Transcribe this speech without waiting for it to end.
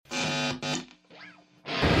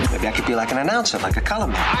Maybe I could be like an announcer, like a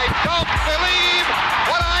column man. I don't believe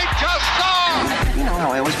what I just saw! You know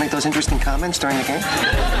how I always make those interesting comments during the game?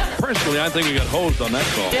 Personally, I think we got hosed on that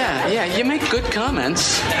call. Yeah, you make good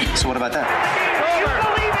comments. So what about that?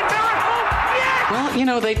 Well, you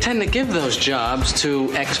know, they tend to give those jobs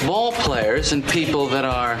to ex-ball players and people that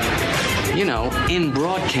are, you know, in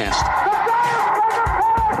broadcast.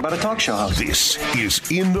 What about a talk show host? This is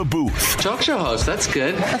In the Booth. Talk show host, that's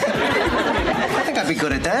good. I think I'd be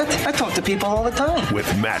good at that. I talk to people all the time. With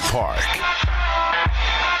Matt Park.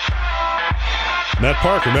 Matt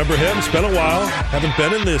Park, remember him? It's been a while. Haven't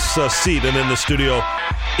been in this seat and in the studio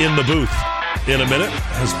in the booth in a minute.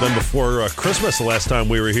 Has been before Christmas the last time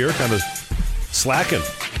we were here, kind of slacking.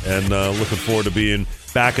 And looking forward to being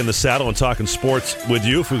back in the saddle and talking sports with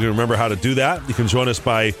you. If we can remember how to do that, you can join us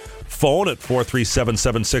by phone at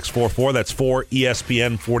 437-7644. That's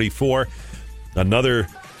 4ESPN44. Another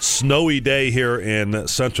snowy day here in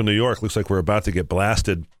central New York. Looks like we're about to get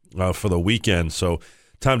blasted for the weekend. So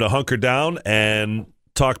time to hunker down and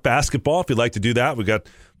talk basketball. If you'd like to do that, we've got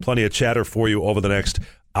plenty of chatter for you over the next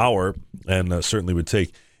hour, and certainly would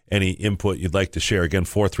take any input you'd like to share. Again,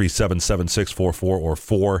 437-7644 or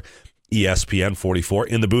 4ESPN44.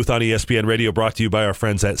 In the booth on ESPN Radio, brought to you by our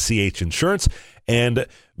friends at CH Insurance and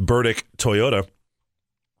Burdick Toyota.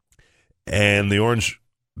 And the Orange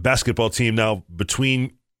basketball team now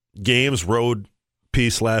between games, road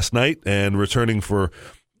piece last night, and returning for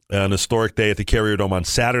an historic day at the Carrier Dome on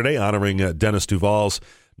Saturday, honoring Dennis Duval's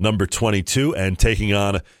number 22 and taking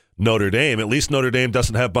on Notre Dame. At least Notre Dame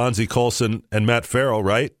doesn't have Bonzie Colson and Matt Farrell,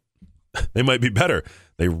 right? They might be better.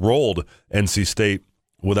 They rolled NC State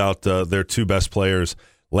without their two best players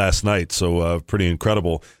last night. So pretty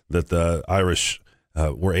incredible that the Irish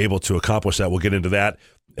were able to accomplish that. We'll get into that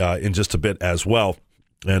in just a bit as well.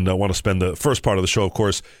 And I want to spend the first part of the show, of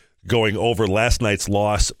course, going over last night's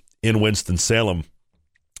loss in Winston-Salem,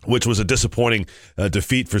 which was a disappointing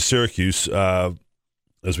defeat for Syracuse.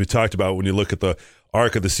 As we talked about, when you look at the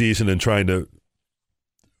arc of the season and trying to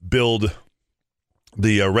build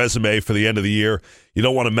the resume for the end of the year, you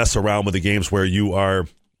don't want to mess around with the games where you are,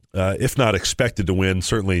 if not expected to win,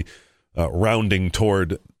 certainly rounding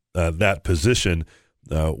toward that position.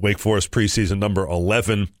 Wake Forest preseason number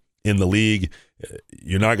 11 in the league.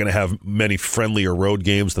 You're not going to have many friendlier road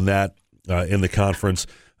games than that in the conference.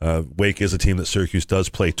 Wake is a team that Syracuse does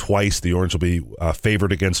play twice. The Orange will be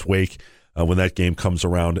favored against Wake when that game comes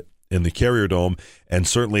around in the Carrier Dome, and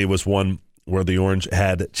certainly was one where the Orange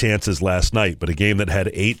had chances last night, but a game that had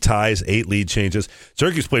 8 ties, 8 lead changes.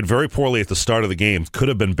 Syracuse played very poorly at the start of the game, could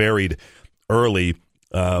have been buried early,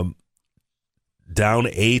 down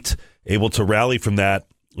 8, able to rally from that.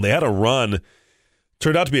 They had a run,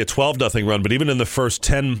 turned out to be a 12-0 run, but even in the first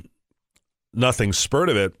 10-0 spurt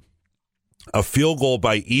of it, a field goal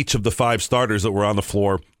by each of the 5 starters that were on the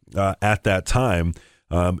floor at that time,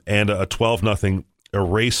 and a 12-0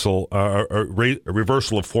 reversal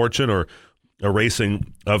of fortune or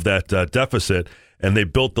erasing of that deficit, and they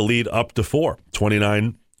built the lead up to 4,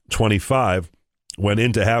 29-25, went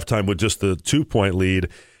into halftime with just the 2-point lead,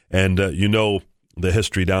 and you know the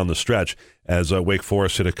history down the stretch as Wake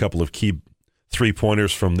Forest hit a couple of key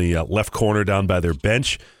 3-pointers from the left corner down by their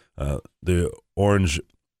bench. The Orange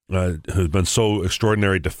who's been so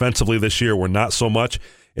extraordinary defensively this year, were not so much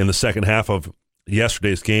in the second half of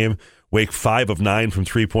yesterday's game. Wake 5 of 9 from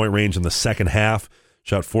 3-point range in the second half,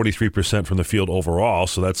 shot 43% from the field overall,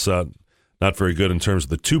 so that's not very good in terms of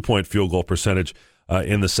the 2-point field goal percentage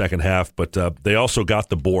in the second half, but they also got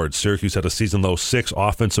the boards. Syracuse had a season-low 6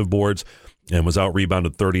 offensive boards and was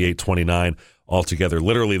out-rebounded 38-29 altogether,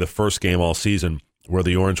 literally the first game all season where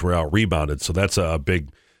the Orange were out-rebounded, so that's a big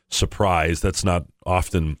surprise. That's not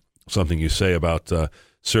often something you say about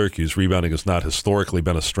Syracuse. Rebounding has not historically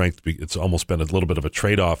been a strength. It's almost been a little bit of a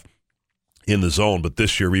trade-off in the zone, but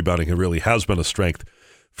this year rebounding really has been a strength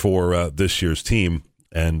for this year's team,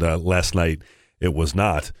 and last night it was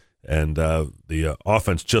not, and the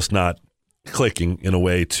offense just not clicking in a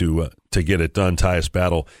way to get it done. Tyus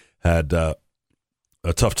Battle had a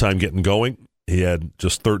tough time getting going. He had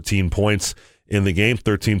just 13 points in the game.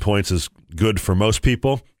 13 points is good for most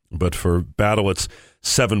people, but for Battle, it's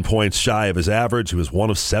 7 points shy of his average. He was 1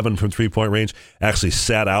 of 7 from 3-point range, actually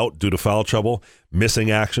sat out due to foul trouble, missing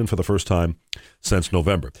action for the first time since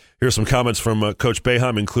November. Here's some comments from Coach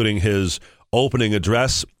Boeheim, including his opening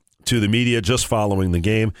address to the media just following the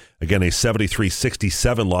game. Again, a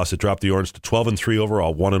 73-67 loss that dropped the Orange to 12-3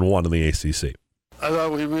 overall, 1-1 in the ACC. I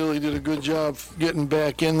thought we really did a good job getting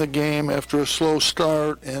back in the game after a slow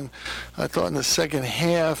start, and I thought in the second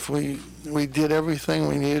half we did everything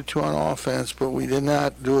we needed to on offense, but we did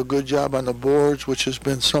not do a good job on the boards, which has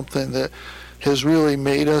been something that has really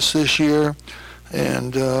made us this year.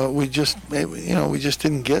 And we just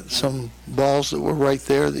didn't get some balls that were right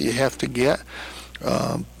there that you have to get.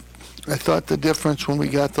 I thought the difference when we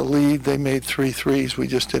got the lead, they made 3 threes. We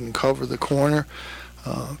just didn't cover the corner.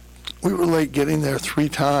 We were late getting there 3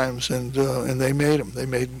 times, and they made them. They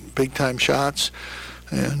made big-time shots,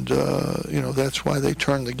 and that's why they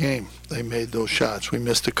turned the game. They made those shots. We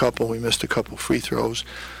missed a couple. We missed a couple free throws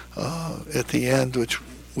at the end, which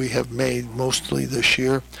we have made mostly this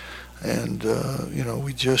year. And,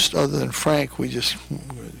 we just, other than Frank, we just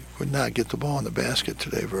would not get the ball in the basket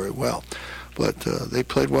today very well. But they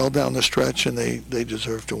played well down the stretch, and they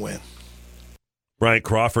deserve to win. Bryant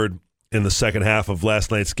Crawford, in the second half of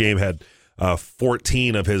last night's game, had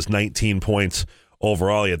 14 of his 19 points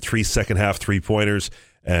overall. He had 3 second-half three-pointers,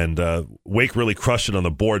 and Wake really crushed it on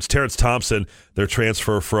the boards. Terrence Thompson, their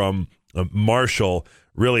transfer from Marshall,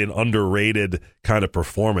 really an underrated kind of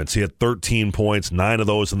performance. He had 13 points, 9 of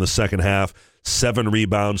those in the second half, 7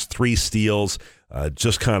 rebounds, 3 steals,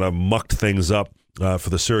 just kind of mucked things up for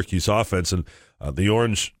the Syracuse offense. And the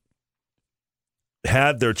Orange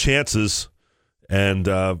had their chances, and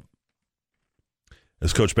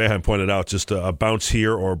as Coach Boeheim pointed out, just a bounce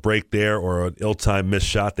here or a break there or an ill-timed missed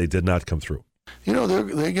shot, they did not come through.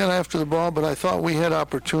 They got after the ball, but I thought we had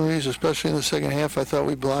opportunities, especially in the second half. I thought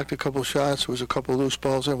we blocked a couple shots. There was a couple loose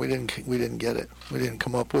balls in. We didn't get it. We didn't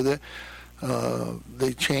come up with it.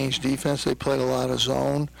 They changed defense. They played a lot of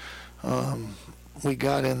zone. We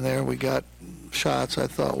got in there. We got shots I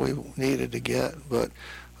thought we needed to get, but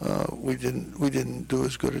we didn't do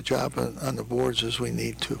as good a job on the boards as we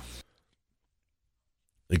need to.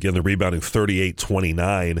 Again, the rebounding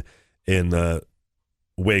 38-29 in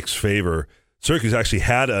Wake's favor. Syracuse actually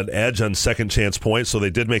had an edge on second chance points, so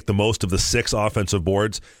they did make the most of the 6 offensive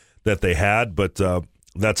boards that they had, but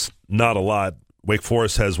that's not a lot. Wake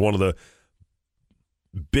Forest has one of the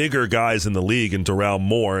bigger guys in the league in Darrell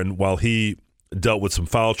Moore, and while he dealt with some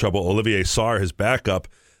foul trouble, Olivier Sarr, his backup,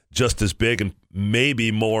 just as big and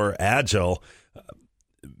maybe more agile,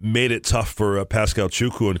 made it tough for Pascal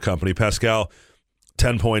Chukwu and company. Pascal,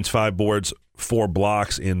 10 points, 5 boards, 4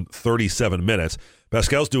 blocks in 37 minutes.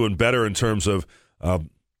 Pascal's doing better in terms of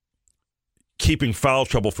keeping foul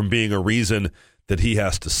trouble from being a reason that he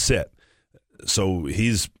has to sit. So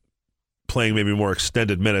he's playing maybe more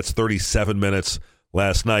extended minutes, 37 minutes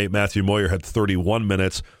last night. Matthew Moyer had 31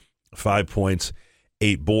 minutes, 5 points,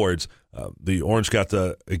 8 boards. The Orange got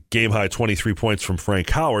the game-high 23 points from Frank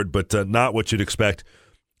Howard, but not what you'd expect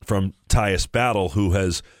from Tyus Battle, who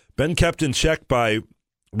has been kept in check by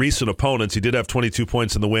recent opponents. He did have 22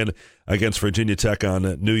 points in the win against Virginia Tech on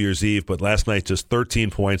New Year's Eve, but last night just 13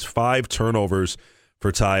 points, 5 turnovers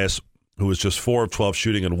for Tyus, who was just 4 of 12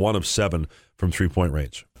 shooting and 1 of 7 from three-point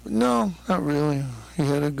range. No, not really. He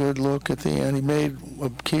had a good look at the end. He made a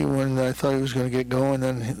key one that I thought he was going to get going,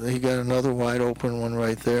 then he got another wide-open one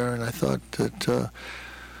right there, and I thought that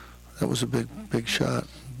that was a big shot.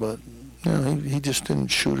 But he just didn't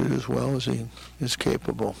shoot it as well as he is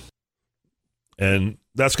capable. And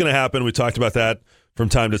that's going to happen. We talked about that from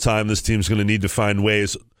time to time. This team's going to need to find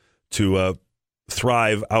ways to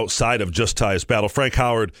thrive outside of just Tyus Battle. Frank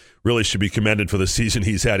Howard really should be commended for the season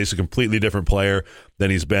he's had. He's a completely different player than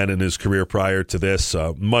he's been in his career prior to this.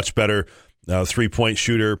 Much better three-point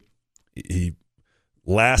shooter. He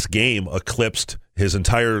last game eclipsed his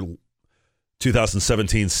entire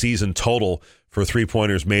 2017 season total for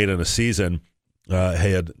three-pointers made in a season. He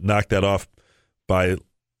had knocked that off by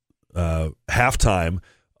halftime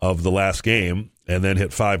of the last game and then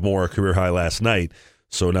hit 5 more, a career high last night.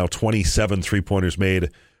 So now 27 three-pointers made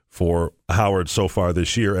for Howard so far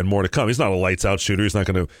this year and more to come. He's not a lights-out shooter. He's not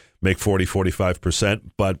going to make 40,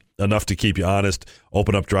 45%, but enough to keep you honest,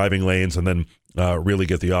 open up driving lanes, and then really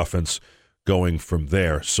get the offense going from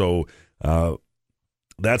there. So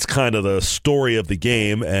that's kind of the story of the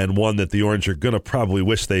game, and one that the Orange are going to probably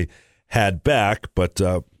wish they had back, but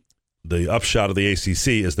the upshot of the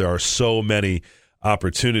ACC is there are so many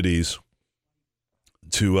opportunities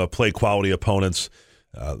to play quality opponents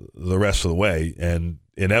the rest of the way. And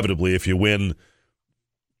inevitably, if you win,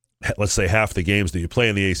 let's say, half the games that you play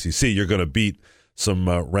in the ACC, you're going to beat some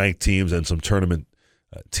ranked teams and some tournament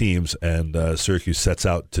teams. And Syracuse sets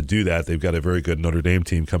out to do that. They've got a very good Notre Dame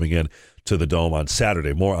team coming in to the Dome on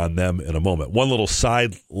Saturday. More on them in a moment. One little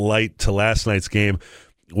side light to last night's game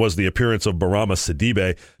was the appearance of Barama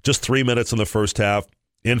Sidibe. Just 3 minutes in the first half,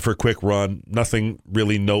 in for a quick run. Nothing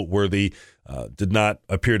really noteworthy. Did not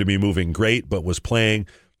appear to be moving great, but was playing.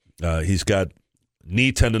 He's got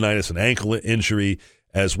knee tendonitis and ankle injury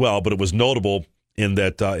as well, but it was notable in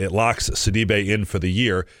that it locks Sidibe in for the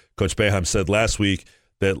year. Coach Boeheim said last week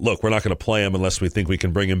that, look, we're not going to play him unless we think we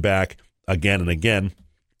can bring him back again and again.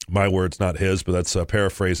 My words, not his, but that's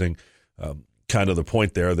paraphrasing kind of the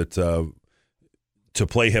point there, that to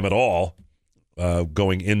play him at all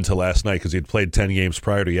going into last night, because he had played 10 games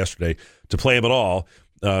prior to yesterday, to play him at all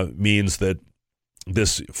means that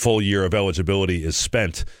this full year of eligibility is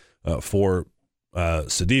spent for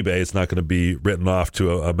Sidibe. It's not going to be written off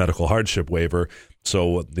to a medical hardship waiver.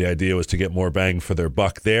 So the idea was to get more bang for their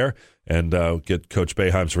buck there and get Coach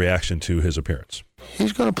Boeheim's reaction to his appearance.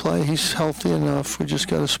 He's going to play. He's healthy enough. We just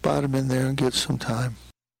got to spot him in there and get some time.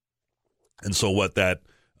 And so what that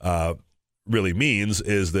really means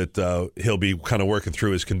is that he'll be kind of working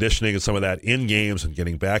through his conditioning and some of that in games and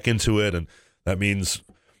getting back into it. And that means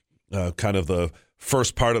kind of the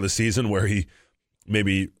first part of the season where he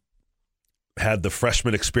maybe had the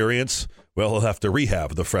freshman experience. Well, he'll have to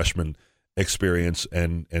rehab the freshman experience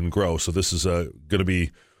and grow. So this is going to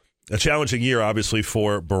be a challenging year, obviously,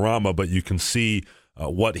 for Barama, but you can see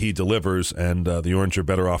what he delivers, and the Orange are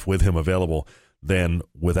better off with him available than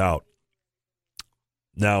without.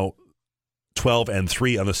 Now,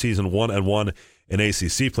 12-3 on the season, 1-1 in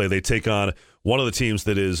ACC play. They take on one of the teams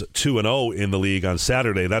that is 2-0 in the league on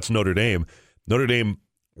Saturday. That's Notre Dame. Notre Dame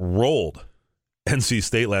rolled NC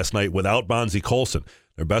State last night without Bonzie Colson,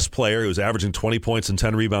 their best player, who was averaging 20 points and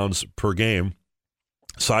 10 rebounds per game.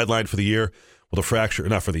 Sidelined for the year with a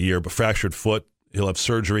fractured foot. He'll have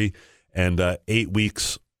surgery and 8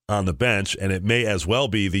 weeks on the bench, and it may as well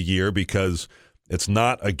be the year, because it's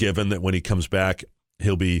not a given that when he comes back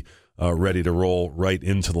he'll be ready to roll right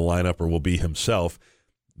into the lineup or will be himself.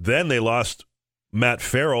 Then they lost Matt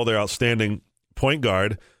Farrell, their outstanding point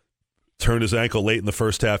guard, turned his ankle late in the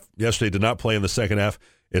first half. Yesterday did not play in the second half.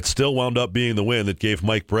 It still wound up being the win that gave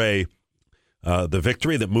Mike Brey the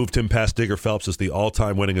victory that moved him past Digger Phelps as the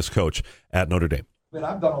all-time winningest coach at Notre Dame.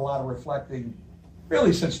 I've done a lot of reflecting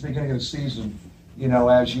really since the beginning of the season,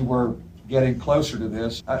 as you were getting closer to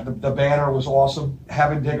this. The banner was awesome.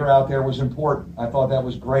 Having Digger out there was important. I thought that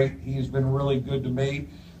was great. He's been really good to me,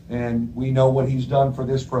 and we know what he's done for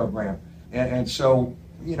this program. And so,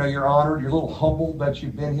 you're honored, you're a little humbled that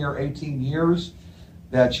you've been here 18 years,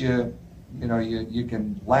 that you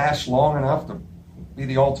can last long enough to be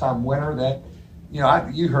the all-time winner. That,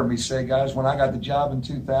 you heard me say, guys, when I got the job in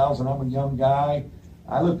 2000, I'm a young guy.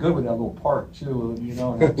 I look good with that little part, too,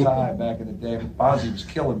 and that tie back in the day. Bonzie was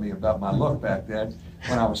killing me about my look back then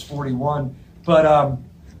when I was 41. But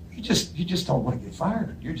you just don't want to get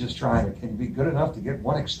fired. You're just trying to be good enough to get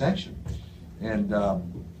one extension. And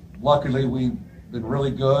luckily, we've been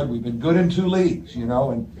really good. We've been good in 2 leagues, and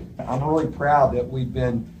I'm really proud that we've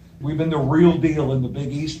been the real deal in the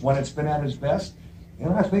Big East when it's been at its best.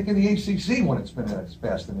 And I think in the ACC when it's been at its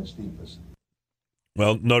best and its deepest.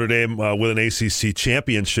 Well, Notre Dame with an ACC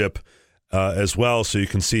championship as well, so you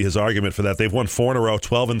can see his argument for that. They've won 4 in a row,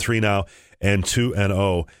 12-3 now, and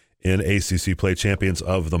 2-0 in ACC play, champions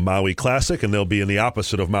of the Maui Classic, and they'll be in the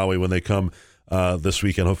opposite of Maui when they come this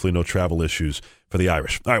weekend. Hopefully no travel issues for the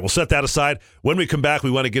Irish. All right, we'll set that aside. When we come back,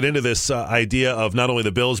 we want to get into this idea of not only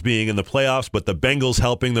the Bills being in the playoffs, but the Bengals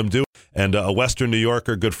helping them do it. And a Western New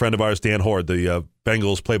Yorker, good friend of ours, Dan Hoard, the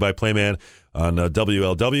Bengals play-by-play man on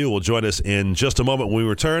WLW, will join us in just a moment when we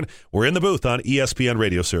return. We're in the booth on ESPN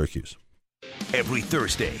Radio Syracuse. Every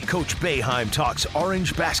Thursday, Coach Boeheim talks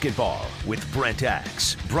Orange basketball with Brent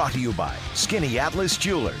Axe. Brought to you by Skinny Atlas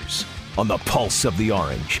Jewelers. On the pulse of the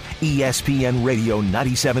Orange, ESPN Radio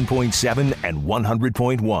 97.7 and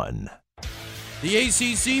 100.1. The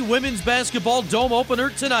ACC Women's Basketball Dome Opener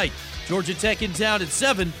tonight. Georgia Tech in town at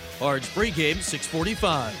 7. Orange pregame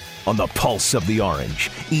 6:45. On the pulse of the Orange,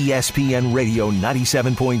 ESPN Radio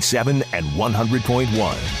 97.7 and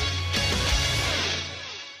 100.1.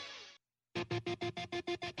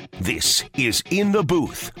 This is In the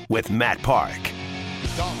Booth with Matt Park.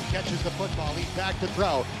 Dalton catches the football. He's back to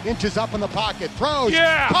throw. Inches up in the pocket. Throws.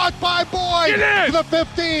 Yeah. Caught by Boyd. Get in. To the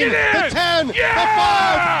 15. Get in. The 10.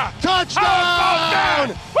 Yeah. The 5.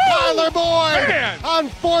 Touchdown. Tyler Boyd. Man. On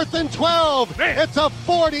 4th and 12. Man. It's a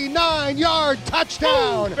 49-yard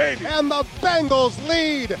touchdown. Woo, baby. And the Bengals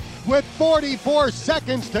lead with 44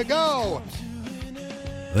 seconds to go.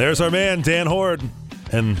 There's our man, Dan Hoard,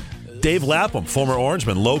 and Dave Lapham, former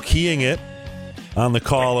Orangeman, low-keying it on the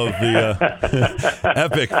call of the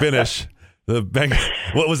epic finish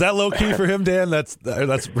What was that low key for him, Dan? That's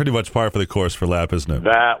pretty much par for the course for Lapp, isn't it?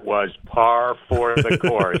 That was par for the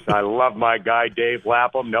course. I love my guy Dave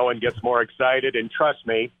Lapham. No one gets more excited, and trust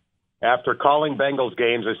me, after calling Bengals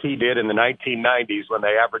games as he did in the 1990s when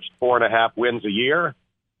they averaged 4.5 wins a year,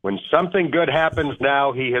 when something good happens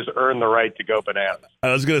now, he has earned the right to go bananas.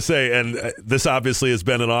 I was going to say, and this obviously has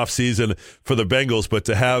been an off season for the Bengals, but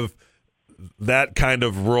to have that kind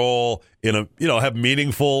of role in have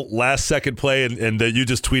meaningful last second play, and you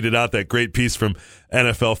just tweeted out that great piece from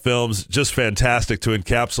NFL Films, just fantastic to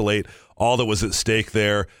encapsulate all that was at stake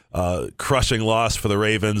there. Crushing loss for the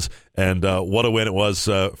Ravens, and what a win it was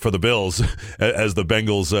for the Bills as the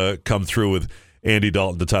Bengals come through with Andy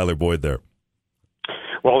Dalton to Tyler Boyd there.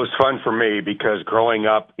 Well, it was fun for me because growing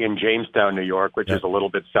up in Jamestown, New York, which is a little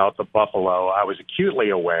bit south of Buffalo, I was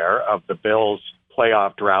acutely aware of the Bills'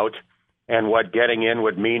 playoff drought and what getting in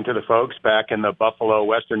would mean to the folks back in the Buffalo,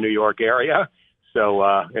 Western New York area. So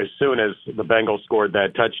as soon as the Bengals scored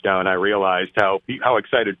that touchdown, I realized how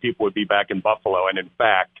excited people would be back in Buffalo. And in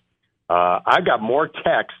fact, I got more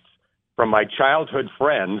texts from my childhood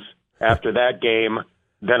friends after that game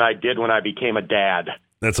than I did when I became a dad.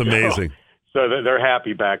 That's amazing. So they're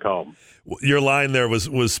happy back home. Your line there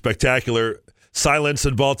was spectacular. Silence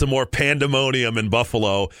in Baltimore, pandemonium in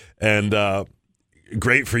Buffalo, and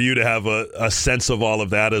great for you to have a sense of all of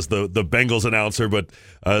that as the Bengals announcer, but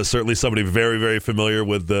certainly somebody very, very familiar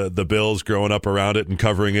with the Bills, growing up around it and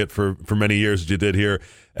covering it for many years as you did here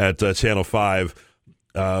at Channel 5.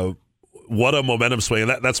 What a momentum swing.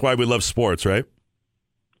 And that's why we love sports, right?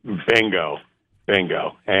 Bingo.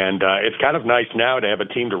 And it's kind of nice now to have a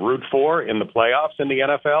team to root for in the playoffs in the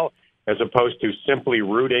NFL as opposed to simply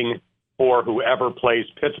rooting for whoever plays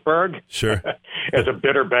Pittsburgh. Sure. As a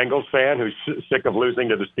bitter Bengals fan who's sick of losing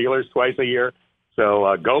to the Steelers twice a year.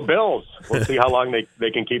 So go Bills. We'll see how long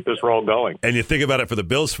they can keep this roll going. And you think about it for the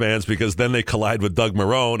Bills fans because then they collide with Doug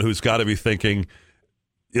Marrone, who's got to be thinking,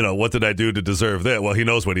 what did I do to deserve that? Well, he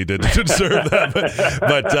knows what he did to deserve that.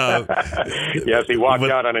 But yes, he walked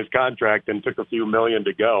out on his contract and took a few million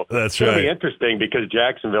to go. That's right. It's right. Really interesting because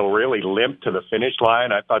Jacksonville really limped to the finish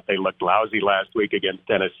line. I thought they looked lousy last week against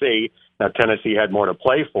Tennessee. Now, Tennessee had more to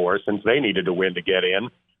play for since they needed to win to get in.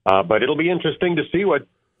 But it'll be interesting to see what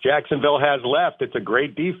Jacksonville has left. It's a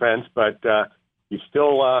great defense, but you're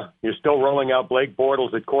still rolling out Blake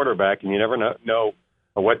Bortles at quarterback, and you never know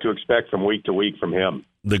what to expect from week to week from him.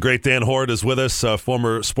 The great Dan Hoard is with us,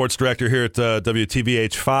 former sports director here at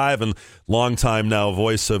WTVH5 and longtime now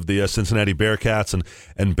voice of the Cincinnati Bearcats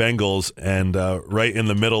and Bengals, and right in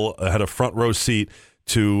the middle, had a front row seat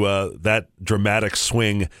to that dramatic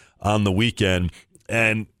swing on the weekend.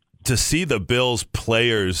 And to see the Bills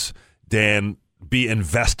players, Dan, be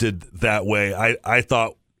invested that way, I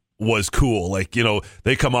thought was cool.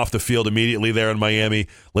 They come off the field immediately there in Miami.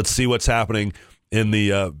 Let's see what's happening in the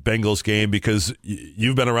Bengals game, because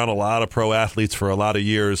you've been around a lot of pro athletes for a lot of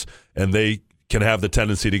years, and they can have the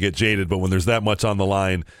tendency to get jaded. But when there's that much on the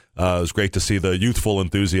line, it was great to see the youthful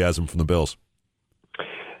enthusiasm from the Bills.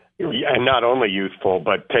 And not only youthful,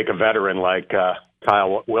 but take a veteran like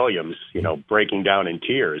Kyle Williams, breaking down in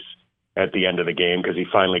tears at the end of the game because he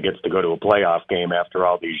finally gets to go to a playoff game after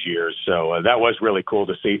all these years. So that was really cool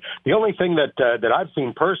to see. The only thing that I've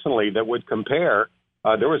seen personally that would compare,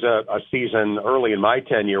 there was a season early in my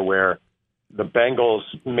tenure where the Bengals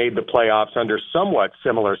made the playoffs under somewhat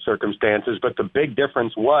similar circumstances, but the big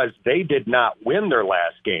difference was they did not win their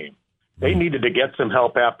last game. They needed to get some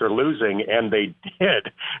help after losing, and they did.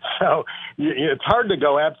 So it's hard to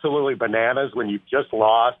go absolutely bananas when you've just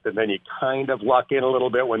lost, and then you kind of luck in a little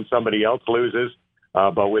bit when somebody else loses.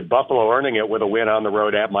 But with Buffalo earning it with a win on the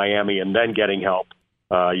road at Miami and then getting help,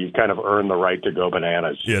 you kind of earn the right to go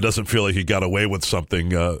bananas. Yeah, it doesn't feel like he got away with something,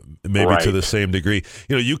 maybe right. To the same degree.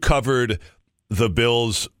 You covered the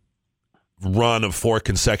Bills' run of 4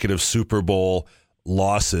 consecutive Super Bowl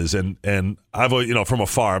losses, and I've, from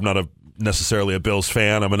afar, I'm not necessarily a Bills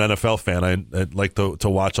fan. I'm an NFL fan. I like to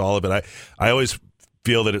watch all of it. I always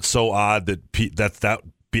feel that it's so odd that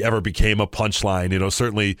ever became a punchline.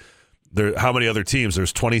 Certainly. How many other teams?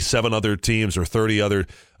 There's 27 other teams or 30 other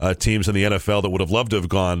teams in the NFL that would have loved to have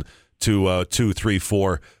gone to 2, 3,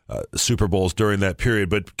 4 Super Bowls during that period.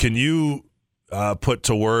 But can you put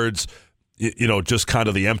to words, just kind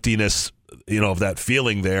of the emptiness, of that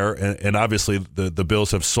feeling there? And obviously the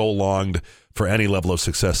Bills have so longed for any level of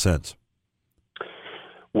success since.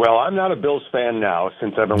 Well, I'm not a Bills fan now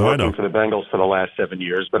since I've been working for the Bengals for the last 7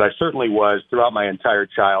 years, but I certainly was throughout my entire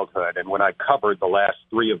childhood. And when I covered the last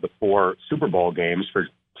 3 of the 4 Super Bowl games for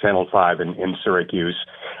Channel 5 in Syracuse,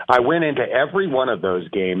 I went into every one of those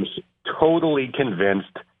games totally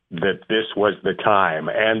convinced that this was the time.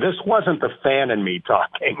 And this wasn't the fan in me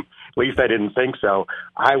talking. At least I didn't think so.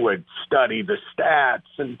 I would study the stats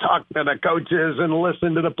and talk to the coaches and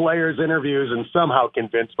listen to the players' interviews and somehow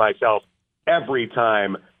convince myself every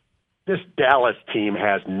time this Dallas team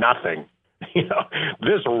has nothing.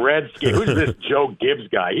 This Redskin, who's this Joe Gibbs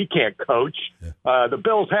guy? He can't coach. The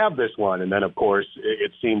Bills have this one. And then, of course,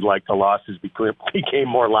 it seemed like the losses became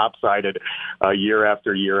more lopsided year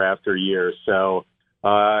after year after year. So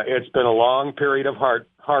it's been a long period of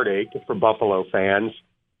heartache for Buffalo fans.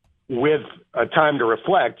 With a time to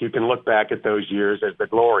reflect, you can look back at those years as the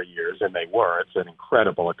glory years, and they were. It's an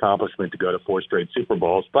incredible accomplishment to go to 4 straight Super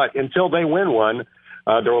Bowls. But until they win one,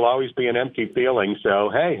 there will always be an empty feeling. So,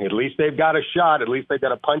 hey, at least they've got a shot. At least they've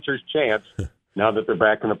got a puncher's chance now that they're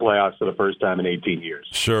back in the playoffs for the first time in 18 years.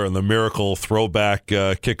 Sure, and the miracle throwback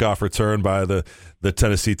kickoff return by the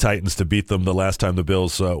Tennessee Titans to beat them the last time the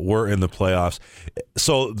Bills were in the playoffs.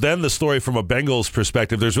 So then the story from a Bengals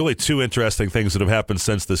perspective, there's really 2 interesting things that have happened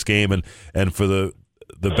since this game. And for the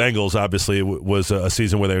Bengals, obviously, it was a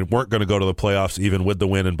season where they weren't going to go to the playoffs, even with the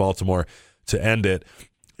win in Baltimore to end it.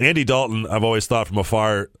 Andy Dalton, I've always thought from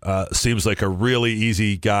afar, seems like a really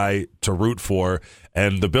easy guy to root for.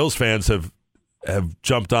 And the Bills fans have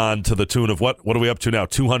jumped on to the tune of what are we up to now?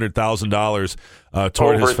 $200,000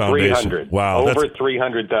 toward his foundation. Wow, over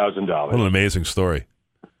 $300,000. What an amazing story.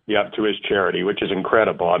 Yep, to his charity, which is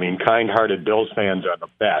incredible. I mean, kind-hearted Bills fans are the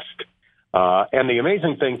best. And the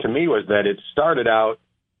amazing thing to me was that it started out,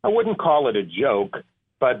 I wouldn't call it a joke,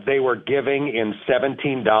 but they were giving in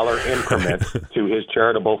 $17 increments to his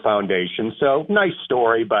charitable foundation. So nice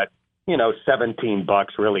story, but $17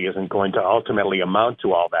 really isn't going to ultimately amount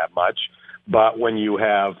to all that much. But when you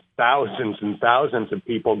have thousands and thousands of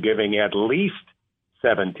people giving at least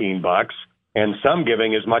 $17 and some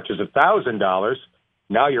giving as much as $1,000,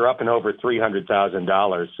 now you're up and over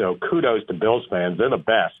 $300,000. So kudos to Bills fans. They're the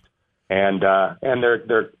best. And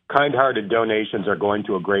their kind-hearted donations are going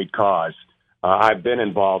to a great cause. I've been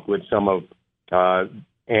involved with some of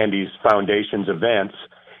Andy's foundation's events,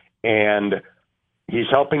 and he's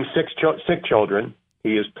helping sick children.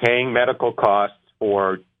 He is paying medical costs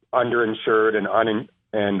for underinsured and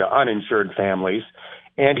uninsured families,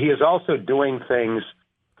 and he is also doing things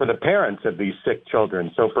for the parents of these sick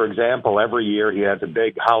children. So, for example, every year he has a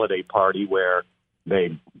big holiday party where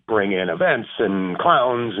they bring in events and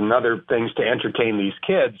clowns and other things to entertain these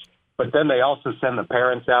kids. But then they also send the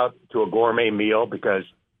parents out to a gourmet meal because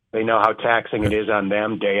they know how taxing it is on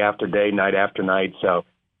them day after day, night after night. So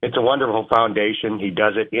it's a wonderful foundation. He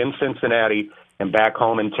does it in Cincinnati and back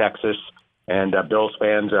home in Texas. And Bills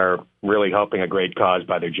fans are really helping a great cause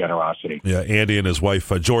by their generosity. Yeah, Andy and his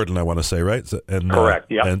wife, Jordan, I want to say, right?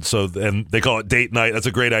 Correct, yeah. And they call it date night. That's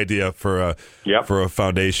a great idea for a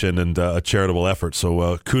foundation and a charitable effort.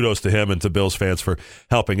 So kudos to him and to Bills fans for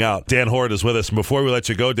helping out. Dan Hoard is with us. And before we let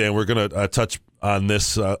you go, Dan, we're going to touch on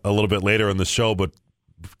this a little bit later in the show. But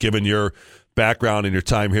given your background and your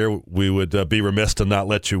time here, we would be remiss to not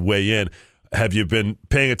let you weigh in. Have you been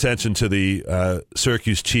paying attention to the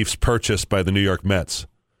Syracuse Chiefs purchase by the New York Mets?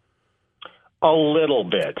 A little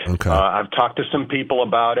bit. Okay. I've talked to some people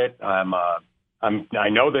about it. I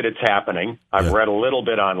know that it's happening. I've read a little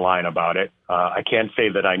bit online about it. I can't say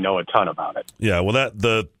that I know a ton about it. Yeah, well,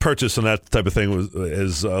 the purchase and that type of thing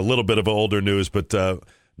is a little bit of older news, but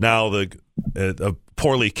now a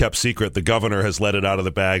poorly kept secret, the governor has let it out of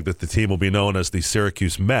the bag that the team will be known as the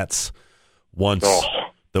Syracuse Mets once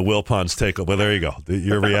the Wilpons take over. Well, there you go.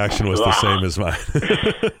 Your reaction was the same as mine.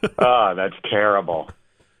 Oh, that's terrible.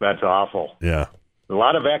 That's awful. Yeah. A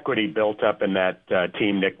lot of equity built up in that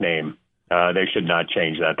team nickname. They should not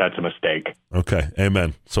change that. That's a mistake. Okay.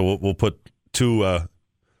 Amen. So we'll put two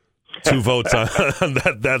votes on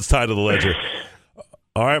that side of the ledger.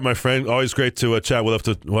 All right, my friend. Always great to chat. We'll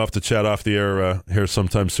have to chat off the air here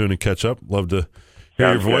sometime soon and catch up. Love to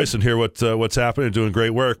hear your voice and hear what's happening. You're doing great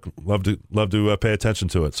work. Love to pay attention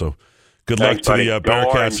to it. So good luck to the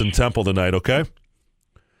Bearcats in Temple tonight. Okay.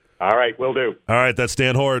 All right, will do. All right, that's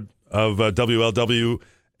Dan Hoard of WLW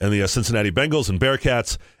and the Cincinnati Bengals and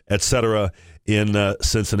Bearcats, etc. in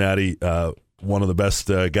Cincinnati. One of the best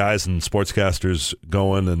guys and sportscasters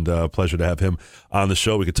going, and pleasure to have him on the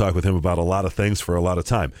show. We could talk with him about a lot of things for a lot of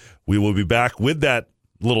time. We will be back with that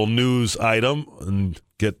little news item and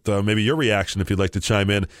get maybe your reaction if you'd like to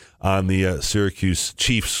chime in on the Syracuse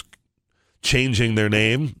Chiefs changing their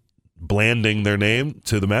name, blanding their name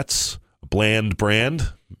to the Mets, bland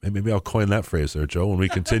brand. Maybe I'll coin that phrase there, Joe, when we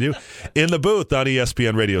continue. In the booth on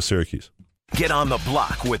ESPN Radio Syracuse. Get on the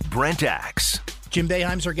block with Brent Axe. Jim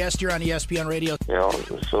Boeheim's our guest here on ESPN Radio.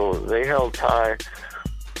 So they held tie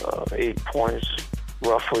 8 points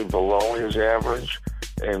roughly below his average,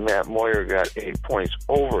 and Matt Moyer got 8 points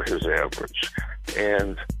over his average.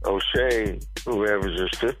 And O'Shea, who averages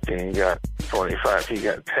 15, got 25. He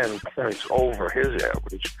got 10 points over his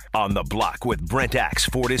average. On the Block with Brent Axe,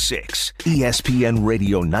 4 to 6. ESPN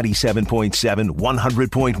Radio 97.7,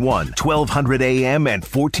 100.1, 1200 AM and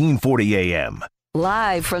 1440 AM.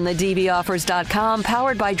 Live from the dboffers.com,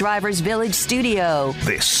 powered by Drivers Village Studio.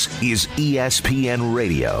 This is ESPN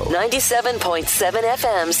Radio. 97.7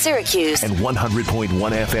 FM, Syracuse. And 100.1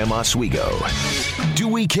 FM, Oswego. Do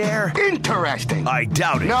we care? Interesting. I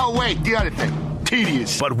doubt it. No, wait, the other thing.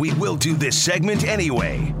 Tedious. But we will do this segment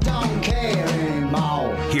anyway. Don't care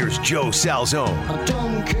anymore. Here's Joe Salzone. I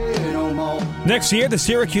don't care no more. Next year, the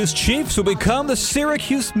Syracuse Chiefs will become the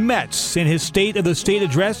Syracuse Mets. In his State of the State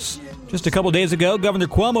address just a couple days ago, Governor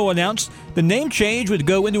Cuomo announced the name change would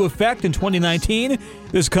go into effect in 2019.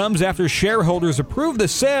 This comes after shareholders approved the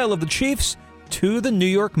sale of the Chiefs to the New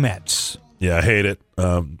York Mets. Yeah, I hate it.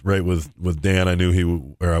 Right with Dan, I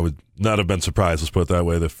knew I would not have been surprised, let's put it that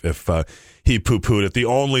way, if he poo-pooed it. The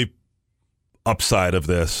only upside of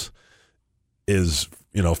this is,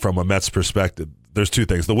 from a Mets perspective, there's two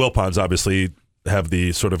things. The Wilpons obviously have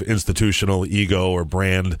the sort of institutional ego or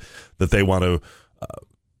brand that they want to,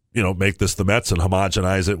 make this the Mets and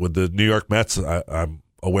homogenize it with the New York Mets. I'm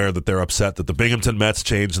aware that they're upset that the Binghamton Mets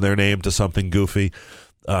changed their name to something goofy.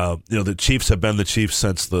 The Chiefs have been the Chiefs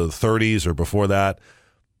since the 30s or before that.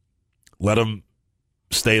 Let them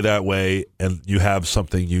stay that way, and you have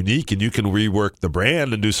something unique, and you can rework the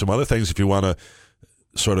brand and do some other things if you want to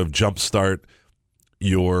sort of jumpstart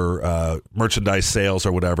your merchandise sales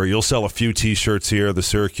or whatever. You'll sell a few T-shirts here, the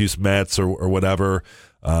Syracuse Mets or whatever,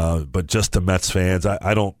 but just to Mets fans,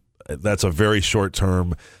 I don't. That's a very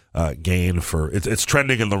short-term gain for it's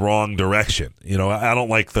trending in the wrong direction. I don't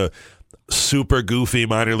like the super goofy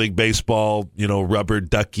minor league baseball, rubber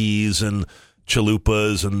duckies and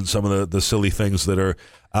chalupas and some of the silly things that are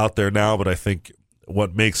out there now. But I think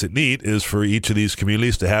what makes it neat is for each of these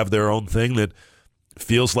communities to have their own thing that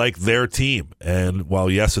feels like their team. And while,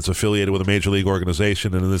 yes, it's affiliated with a major league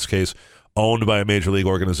organization, and in this case, owned by a major league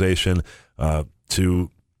organization,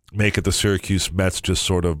 to make it the Syracuse Mets just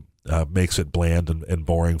sort of makes it bland and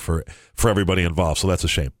boring for everybody involved. So that's a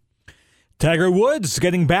shame. Tiger Woods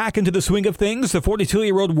getting back into the swing of things. The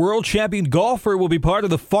 42-year-old world champion golfer will be part of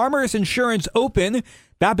the Farmers Insurance Open.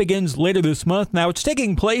 That begins later this month. Now, it's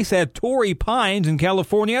taking place at Torrey Pines in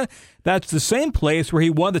California. That's the same place where he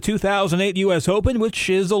won the 2008 U.S. Open, which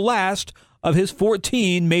is the last of his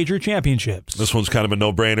 14 major championships. This one's kind of a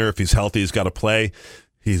no-brainer. If he's healthy, he's got to play.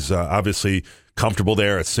 He's obviously comfortable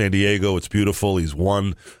there at San Diego. It's beautiful. He's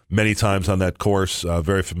won many times on that course,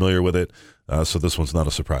 very familiar with it. So this one's not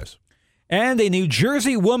a surprise. And a New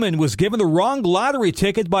Jersey woman was given the wrong lottery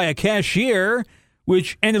ticket by a cashier,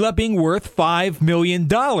 which ended up being worth $5 million.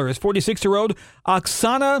 46-year-old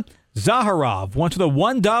Oksana Zaharov went to the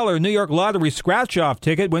 $1 New York lottery scratch-off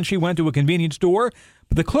ticket when she went to a convenience store,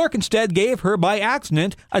 but the clerk instead gave her, by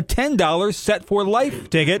accident, a $10 set-for-life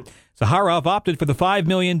ticket. Zaharov opted for the $5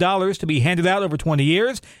 million to be handed out over 20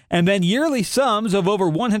 years, and then yearly sums of over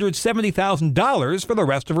 $170,000 for the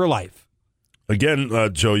rest of her life. Again,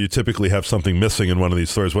 Joe, you typically have something missing in one of these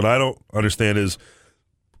stories. What I don't understand is,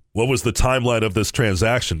 what was the timeline of this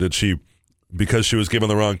transaction? Did she, because she was given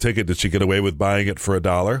the wrong ticket, did she get away with buying it for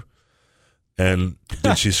 $1? And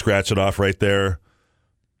did she scratch it off right there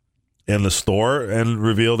in the store and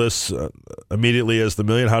reveal this immediately as the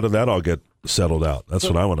million? How did that all get settled out? That's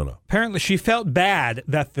what I want to know. Apparently, she felt bad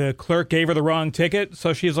that the clerk gave her the wrong ticket,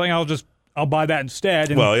 so she's like, I'll buy that instead.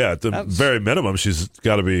 And well, yeah, at the very minimum, she's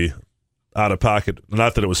got to be out of pocket.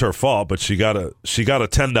 Not that it was her fault, but she got a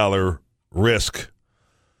 $10 risk,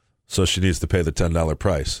 so she needs to pay the $10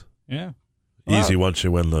 price. Yeah, easy once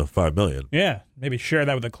you win the $5 million. Yeah, maybe share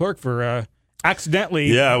that with the clerk for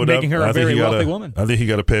accidentally making her a very wealthy woman. I think you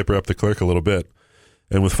got to paper up the clerk a little bit,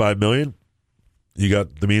 and with $5 million, you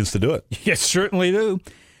got the means to do it. Yes, certainly do.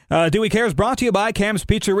 Do We Care is brought to you by Cam's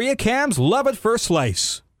Pizzeria. Cam's, love it first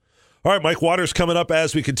slice. All right, Mike Waters coming up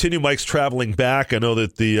as we continue. Mike's traveling back. I know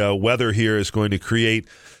that the weather here is going to create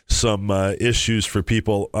some issues for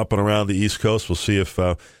people up and around the East Coast. We'll see if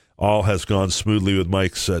all has gone smoothly with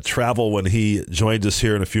Mike's travel when he joins us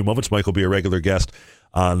here in a few moments. Mike will be a regular guest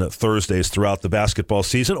on Thursdays throughout the basketball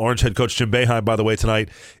season. Orange head coach Jim Boeheim, by the way, tonight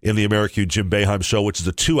in the American Jim Boeheim Show, which is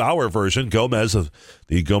a 2-hour version. Gomez of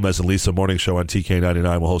the Gomez and Lisa Morning Show on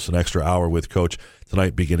TK99 will host an extra hour with Coach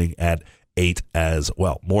tonight beginning at 8 as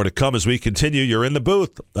well. More to come as we continue. You're in the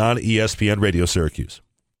booth on ESPN Radio Syracuse.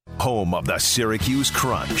 Home of the Syracuse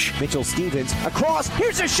Crunch. Mitchell Stevens across.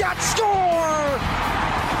 Here's a shot. Score!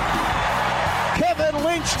 Kevin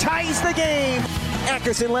Lynch ties the game.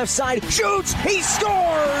 Ackerson left side, shoots, he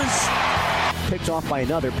scores! Picked off by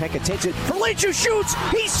another, Pekka takes it for Lynch, who shoots,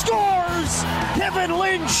 he scores! Kevin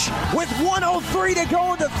Lynch, with 1:03 to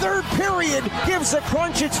go in the third period, gives the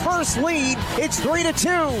Crunch its first lead. It's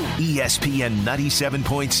 3-2. ESPN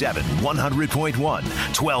 97.7, 100.1,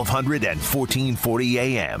 1200 and 1440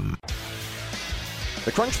 AM.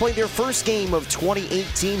 The Crunch played their first game of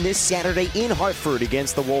 2018 this Saturday in Hartford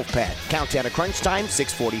against the Wolfpack. Countdown to crunch time,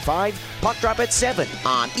 6:45. Puck drop at 7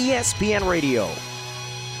 on ESPN Radio.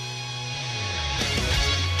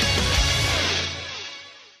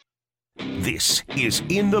 This is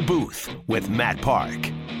In the Booth with Matt Park.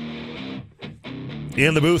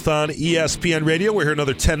 In the Booth on ESPN Radio. We're here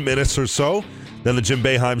another 10 minutes or so. Then the Jim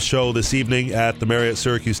Boeheim show this evening at the Marriott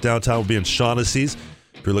Syracuse downtown will be in Shaughnessy's.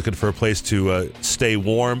 If you're looking for a place to stay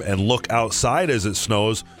warm and look outside as it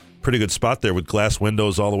snows, pretty good spot there with glass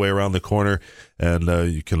windows all the way around the corner. And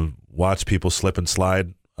you can watch people slip and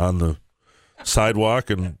slide on the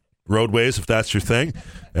sidewalk and roadways if that's your thing,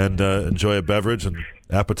 and enjoy a beverage and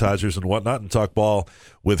appetizers and whatnot, and talk ball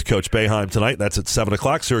with Coach Boeheim tonight. That's at 7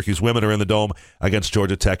 o'clock. Syracuse women are in the Dome against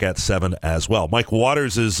Georgia Tech at 7 as well. Mike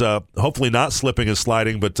Waters is hopefully not slipping and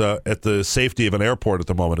sliding, but at the safety of an airport at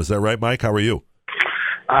the moment. Is that right, Mike? How are you?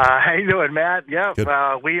 How you doing, Matt? Yep,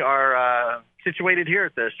 we are situated here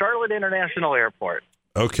at the Charlotte International Airport.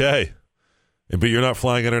 Okay. But you're not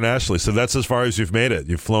flying internationally, so that's as far as you've made it.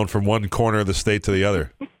 You've flown from one corner of the state to the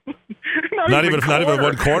other. not even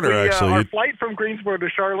one corner, actually. Our flight from Greensboro to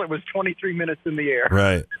Charlotte was 23 minutes in the air.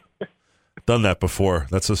 Right. Done that before.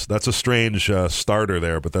 That's a strange starter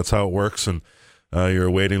there, but that's how it works, and you're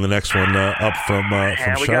awaiting the next one up from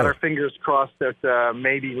Charlotte. We got our fingers crossed that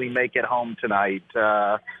maybe we make it home tonight.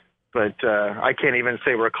 But I can't even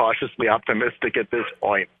say we're cautiously optimistic at this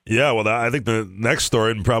point. Yeah, well, I think the next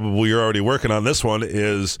story, and probably you're already working on this one,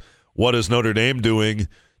 is what is Notre Dame doing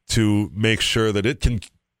to make sure that it can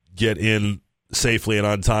get in safely and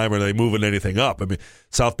on time? Are they moving anything up? I mean,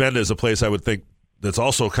 South Bend is a place I would think that's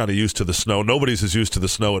also kind of used to the snow. Nobody's as used to the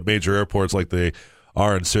snow at major airports like they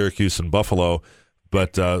are in Syracuse and Buffalo.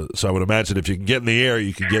 But so I would imagine if you can get in the air,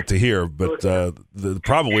 you can get to here. But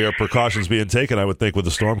probably are precautions being taken, I would think, with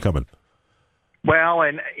the storm coming. Well,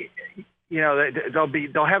 and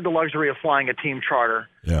they'll have the luxury of flying a team charter.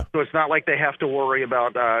 Yeah. So it's not like they have to worry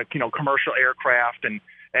about commercial aircraft and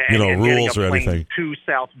rules getting a or plane anything to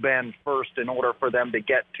South Bend first in order for them to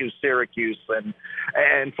get to Syracuse,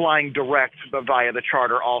 and flying direct via the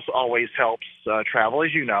charter also always helps travel,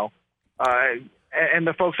 as you know. And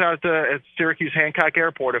the folks out at Syracuse Hancock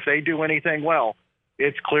Airport, if they do anything well,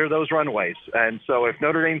 it's clear those runways. And so if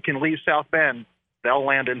Notre Dame can leave South Bend, they'll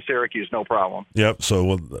land in Syracuse, no problem. Yep, so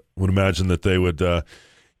would imagine that they would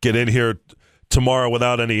get in here tomorrow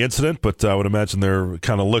without any incident, but I would imagine they're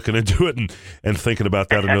kind of looking into it and thinking about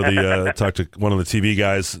that. I know talked to one of the TV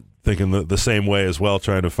guys thinking the same way as well,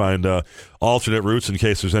 trying to find alternate routes in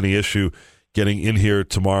case there's any issue getting in here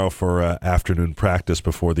tomorrow for afternoon practice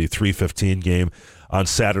before the 3:15 game on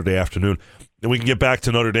Saturday afternoon. And we can get back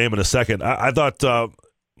to Notre Dame in a second. I thought,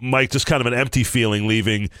 Mike, just kind of an empty feeling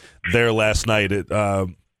leaving there last night. I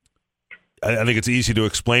think it's easy to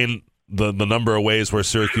explain the number of ways where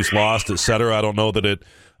Syracuse lost, et cetera. I don't know that it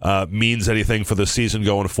means anything for the season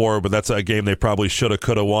going forward, but that's a game they probably should have,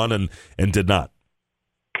 could have won and did not.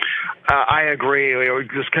 I agree. We were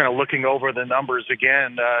just kind of looking over the numbers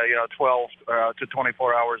again, 12 to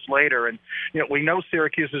 24 hours later. And, we know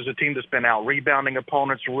Syracuse is a team that's been out rebounding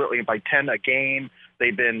opponents really by 10 a game.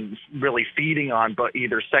 They've been really feeding on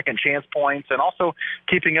either second chance points and also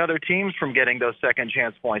keeping other teams from getting those second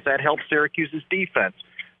chance points. That helps Syracuse's defense.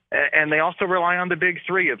 And they also rely on the big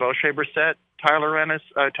three of O'Shea Brissett, Tyler Ennis,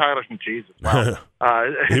 Jesus, wow.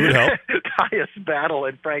 He would help. Tyus Battle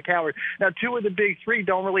and Frank Howard. Now, two of the big three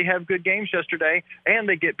don't really have good games yesterday, and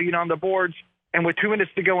they get beat on the boards. And with 2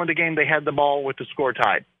 minutes to go in the game, they had the ball with the score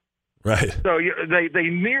tied. Right. So they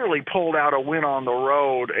nearly pulled out a win on the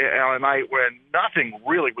road on a night when nothing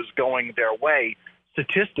really was going their way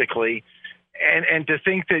statistically. And to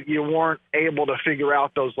think that you weren't able to figure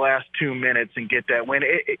out those last 2 minutes and get that win,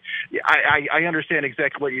 I understand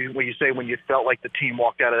exactly what you say when you felt like the team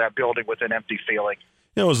walked out of that building with an empty feeling.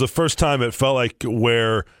 It was the first time it felt like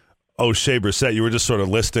where O'Shea Brissett, you were just sort of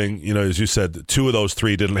listing, as you said, 2 of those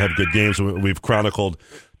 3 didn't have good games. We've chronicled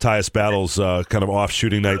Tyus Battle's kind of off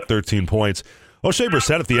shooting night, 13 points. O'Shea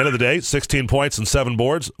Brissett, at the end of the day, 16 points and 7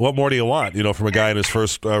 boards. What more do you want, from a guy in his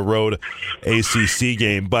first road ACC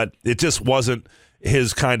game? But it just wasn't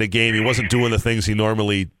his kind of game. He wasn't doing the things he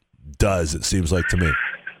normally does, it seems like to me.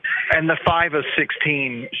 And the 5 of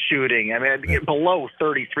 16 shooting, below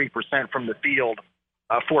 33% from the field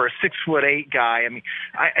for a 6'8" guy. I mean,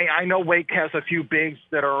 I know Wake has a few bigs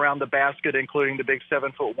that are around the basket, including the big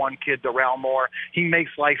 7'1" kid, Darrell Moore. He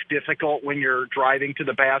makes life difficult when you're driving to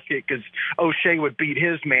the basket because O'Shea would beat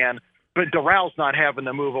his man, but Darrell's not having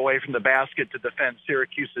to move away from the basket to defend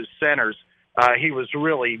Syracuse's centers. He was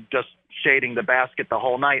really just shading the basket the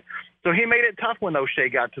whole night. So he made it tough when O'Shea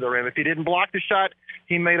got to the rim. If he didn't block the shot,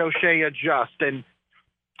 he made O'Shea adjust. And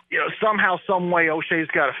somehow, some way, O'Shea's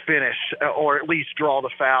got to finish or at least draw the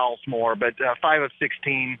fouls more. But 5 of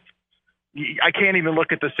 16, I can't even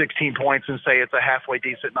look at the 16 points and say it's a halfway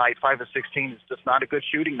decent night. 5 of 16 is just not a good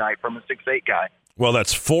shooting night from a 6'8" guy. Well,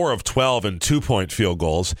 that's 4 of 12 and 2-point field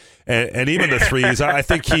goals. And even the threes, I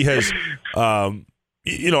think he has, I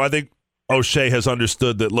think O'Shea has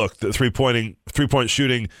understood that, look, the three-point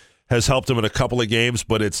shooting has helped him in a couple of games,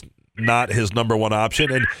 but it's not his number one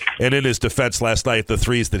option. And in his defense last night, the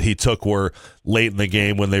threes that he took were late in the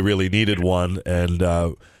game when they really needed one. And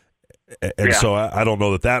so I don't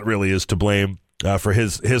know that really is to blame for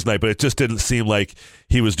his night, but it just didn't seem like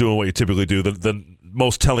he was doing what you typically do. The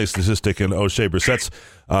most telling statistic in O'Shea Brissett's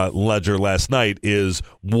ledger last night is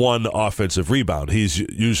 1 offensive rebound. He's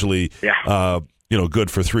usually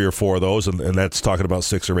good for 3 or 4 of those, and that's talking about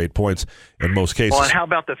 6 or 8 points in most cases. Well, and how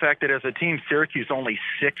about the fact that as a team, Syracuse only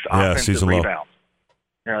 6 offensive rebounds?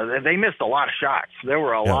 They missed a lot of shots. There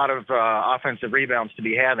were a lot of offensive rebounds to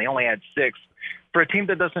be had, and they only had 6. For a team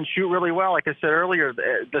that doesn't shoot really well, like I said earlier,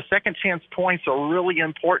 the second chance points are really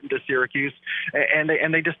important to Syracuse, and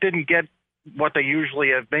they just didn't get what they usually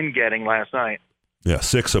have been getting last night. Yeah,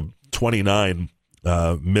 6 of 29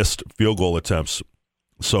 missed field goal attempts.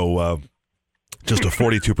 So just a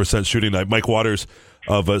 42% shooting night. Mike Waters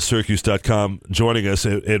of Syracuse.com joining us.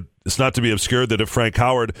 It's not to be obscured that if Frank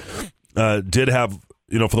Howard did have,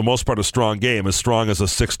 for the most part, a strong game, as strong as a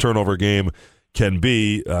 6-turnover game can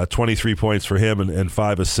be, 23 points for him and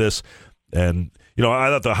 5 assists. And, I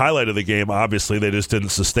thought the highlight of the game, obviously, they just didn't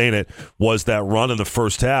sustain it, was that run in the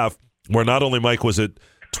first half where not only, Mike, was it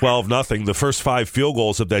 12-0, the first 5 field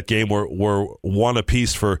goals of that game were 1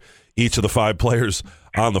 apiece for each of the 5 players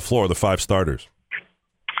on the floor, the 5 starters.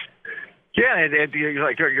 Yeah,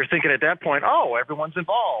 you're thinking at that point, everyone's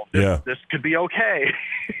involved. This could be okay.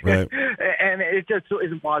 Right. And it just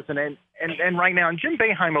wasn't. And right now, and Jim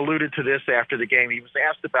Boeheim alluded to this after the game. He was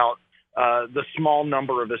asked about the small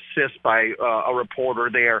number of assists by a reporter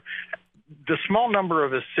there. The small number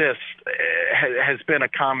of assists has been a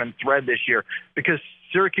common thread this year because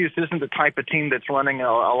Syracuse isn't the type of team that's running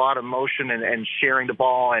a lot of motion and sharing the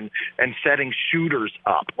ball and setting shooters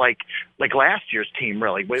up like last year's team,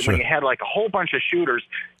 really. When you had like a whole bunch of shooters,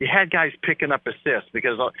 you had guys picking up assists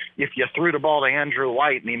because if you threw the ball to Andrew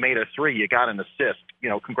White and he made a 3, you got an assist.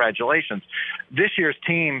 Congratulations. This year's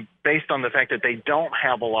team, based on the fact that they don't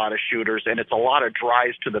have a lot of shooters and it's a lot of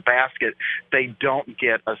drives to the basket, they don't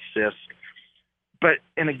get assists. But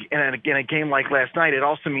in a game like last night, it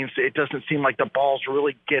also means it doesn't seem like the ball's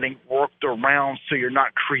really getting worked around, so you're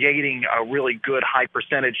not creating a really good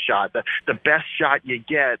high-percentage shot. The best shot you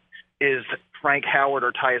get is Frank Howard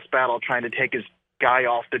or Tyus Battle trying to take his guy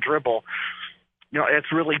off the dribble.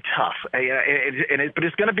 It's really tough. But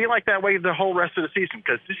it's going to be like that way the whole rest of the season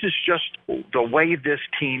because this is just the way this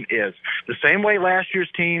team is. The same way last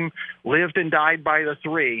year's team lived and died by the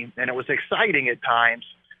 3, and it was exciting at times.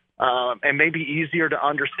 And maybe easier to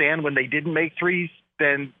understand when they didn't make 3s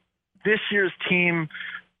than this year's team.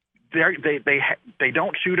 They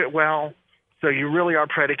don't shoot it well, so you really are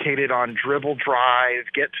predicated on dribble, drive,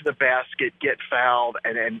 get to the basket, get fouled,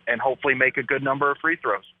 and hopefully make a good number of free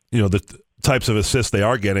throws. The types of assists they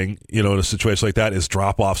are getting, in a situation like that is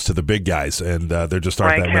drop-offs to the big guys, and there just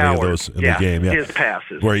aren't Frank that many Howard. of those in the game. Yeah. His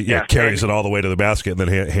passes. Where he carries it all the way to the basket and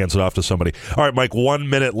then hands it off to somebody. All right, Mike, 1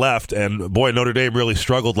 minute left, and boy, Notre Dame really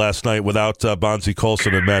struggled last night without Bonzie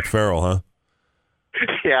Colson and Matt Farrell, huh?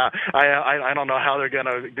 Yeah, I don't know how they're going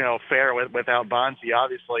to fare without Bonzie,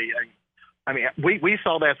 obviously. I mean, we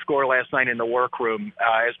saw that score last night in the workroom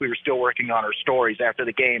as we were still working on our stories after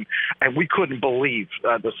the game, and we couldn't believe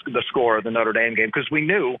the score of the Notre Dame game because we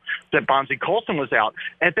knew that Bonzie Colson was out.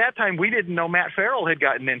 At that time, we didn't know Matt Farrell had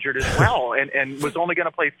gotten injured as well and was only going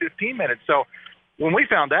to play 15 minutes. So when we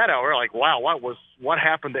found that out, we were like, wow, what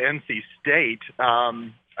happened to NC State?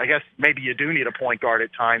 I guess maybe you do need a point guard at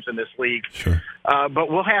times in this league. Sure. But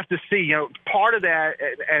we'll have to see. Part of that,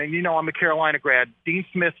 and I'm a Carolina grad, Dean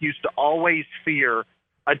Smith used to always fear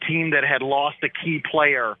a team that had lost a key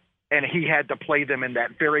player and he had to play them in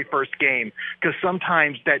that very first game because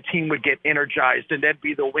sometimes that team would get energized and that'd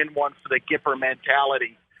be the win one for the Gipper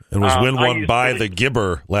mentality. It was win one by the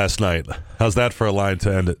Gibber last night. How's that for a line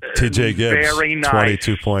to end it? TJ Gibbs, very nice.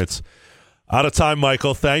 22 points. Out of time,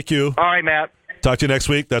 Michael. Thank you. All right, Matt. Talk to you next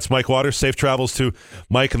week. That's Mike Waters. Safe travels to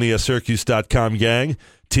Mike and the Syracuse.com gang.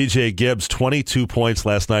 TJ Gibbs, 22 points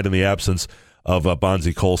last night in the absence of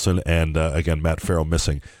Bonzie Colson. And, again, Matt Farrell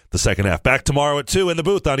missing the second half. Back tomorrow at 2 in the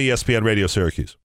booth on ESPN Radio Syracuse.